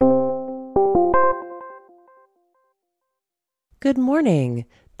Good morning.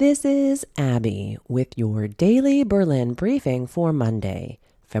 This is Abby with your daily Berlin briefing for Monday,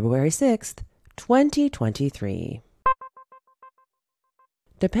 February 6th, 2023.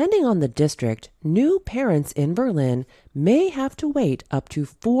 Depending on the district, new parents in Berlin may have to wait up to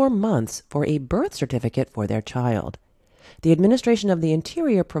 4 months for a birth certificate for their child. The Administration of the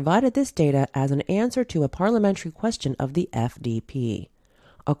Interior provided this data as an answer to a parliamentary question of the FDP.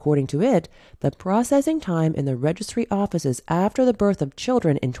 According to it, the processing time in the registry offices after the birth of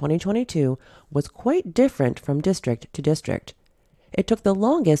children in 2022 was quite different from district to district. It took the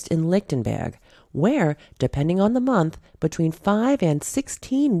longest in Lichtenberg, where, depending on the month, between 5 and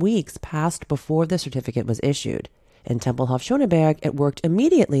 16 weeks passed before the certificate was issued. In Tempelhof-Schöneberg, it worked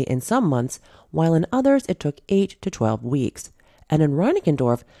immediately in some months, while in others it took 8 to 12 weeks. And in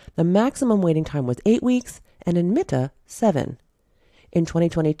Reinickendorf, the maximum waiting time was 8 weeks, and in Mitte, 7. In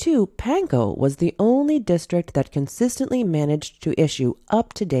 2022, Pankow was the only district that consistently managed to issue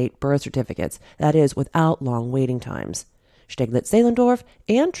up-to-date birth certificates, that is, without long waiting times. Steglitz-Zehlendorf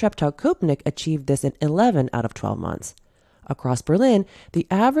and Treptow-Köpenick achieved this in 11 out of 12 months. Across Berlin, the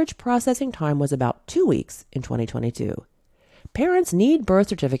average processing time was about 2 weeks in 2022. Parents need birth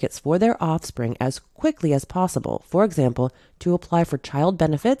certificates for their offspring as quickly as possible, for example, to apply for child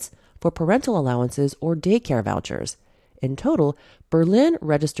benefits, for parental allowances, or daycare vouchers. In total, Berlin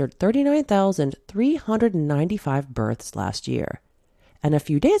registered 39,395 births last year. And a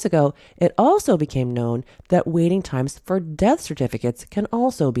few days ago, it also became known that waiting times for death certificates can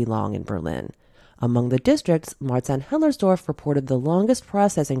also be long in Berlin. Among the districts, Marzahn-Hellersdorf reported the longest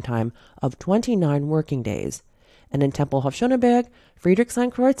processing time of 29 working days. And in Tempelhof-Schöneberg,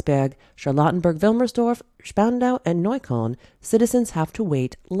 Friedrichshain-Kreuzberg, Charlottenburg-Wilmersdorf, Spandau, and Neukölln, citizens have to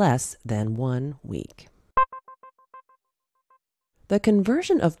wait less than 1 week. The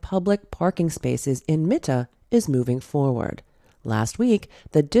conversion of public parking spaces in Mitte is moving forward. Last week,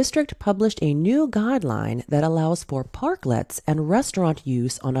 the district published a new guideline that allows for parklets and restaurant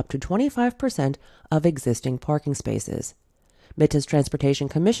use on up to 25% of existing parking spaces. Mitte's Transportation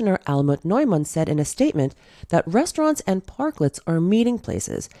Commissioner Almut Neumann said in a statement that restaurants and parklets are meeting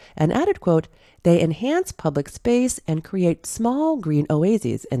places and added, quote, "They enhance public space and create small green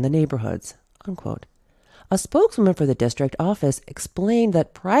oases in the neighborhoods," unquote. A spokeswoman for the district office explained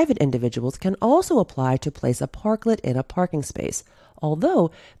that private individuals can also apply to place a parklet in a parking space,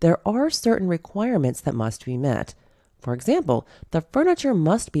 although there are certain requirements that must be met. For example, the furniture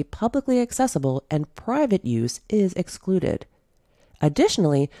must be publicly accessible and private use is excluded.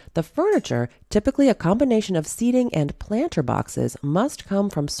 Additionally, the furniture, typically a combination of seating and planter boxes, must come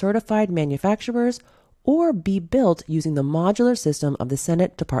from certified manufacturers or be built using the modular system of the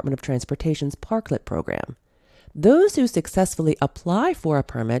Senate Department of Transportation's Parklet program. Those who successfully apply for a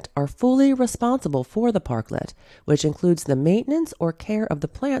permit are fully responsible for the parklet, which includes the maintenance or care of the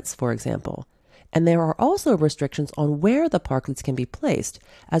plants, for example. And there are also restrictions on where the parklets can be placed,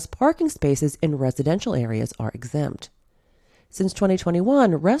 as parking spaces in residential areas are exempt. Since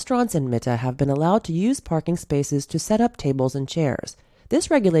 2021, restaurants in Mitte have been allowed to use parking spaces to set up tables and chairs. This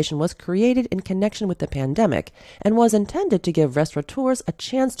regulation was created in connection with the pandemic and was intended to give restaurateurs a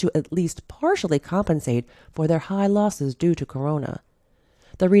chance to at least partially compensate for their high losses due to corona.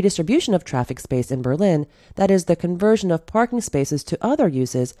 The redistribution of traffic space in Berlin, that is, the conversion of parking spaces to other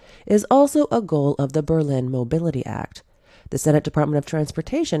uses, is also a goal of the Berlin Mobility Act. The Senate Department of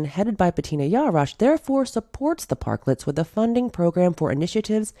Transportation, headed by Bettina Jarasch, therefore supports the parklets with a funding program for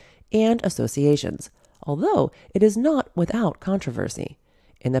initiatives and associations, although it is not without controversy.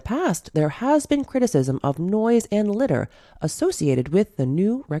 In the past, there has been criticism of noise and litter associated with the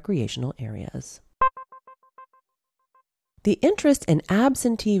new recreational areas. The interest in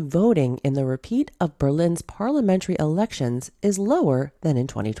absentee voting in the repeat of Berlin's parliamentary elections is lower than in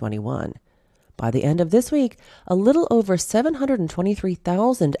 2021. By the end of this week, a little over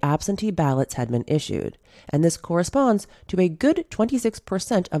 723,000 absentee ballots had been issued, and this corresponds to a good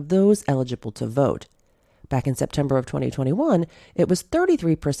 26% of those eligible to vote. Back in September of 2021, it was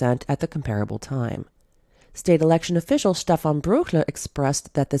 33% at the comparable time. State election official Stefan Bruchler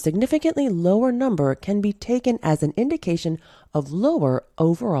expressed that the significantly lower number can be taken as an indication of lower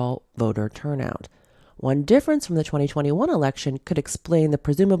overall voter turnout. One difference from the 2021 election could explain the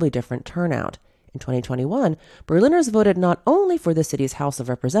presumably different turnout. In 2021, Berliners voted not only for the city's House of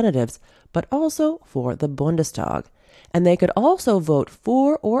Representatives, but also for the Bundestag. And they could also vote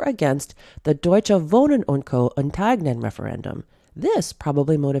for or against the Deutsche Wohnen und Co. Enteignen referendum. This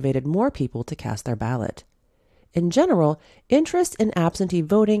probably motivated more people to cast their ballot. In general, interest in absentee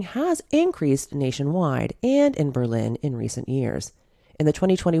voting has increased nationwide and in Berlin in recent years. In the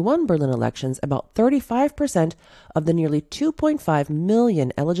 2021 Berlin elections, about 35% of the nearly 2.5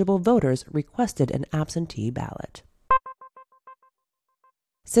 million eligible voters requested an absentee ballot.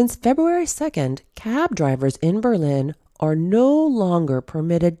 Since February 2nd, cab drivers in Berlin are no longer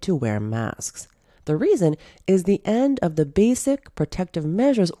permitted to wear masks. The reason is the end of the Basic Protective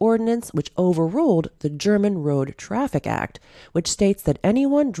Measures Ordinance, which overruled the German Road Traffic Act, which states that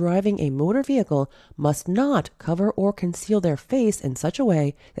anyone driving a motor vehicle must not cover or conceal their face in such a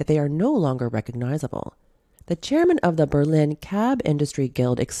way that they are no longer recognizable. The chairman of the Berlin Cab Industry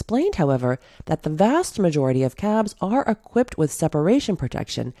Guild explained, however, that the vast majority of cabs are equipped with separation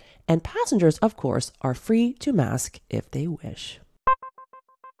protection, and passengers, of course, are free to mask if they wish.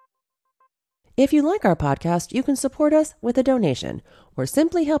 If you like our podcast, you can support us with a donation or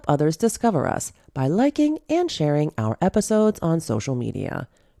simply help others discover us by liking and sharing our episodes on social media.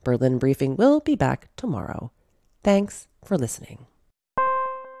 Berlin Briefing will be back tomorrow. Thanks for listening.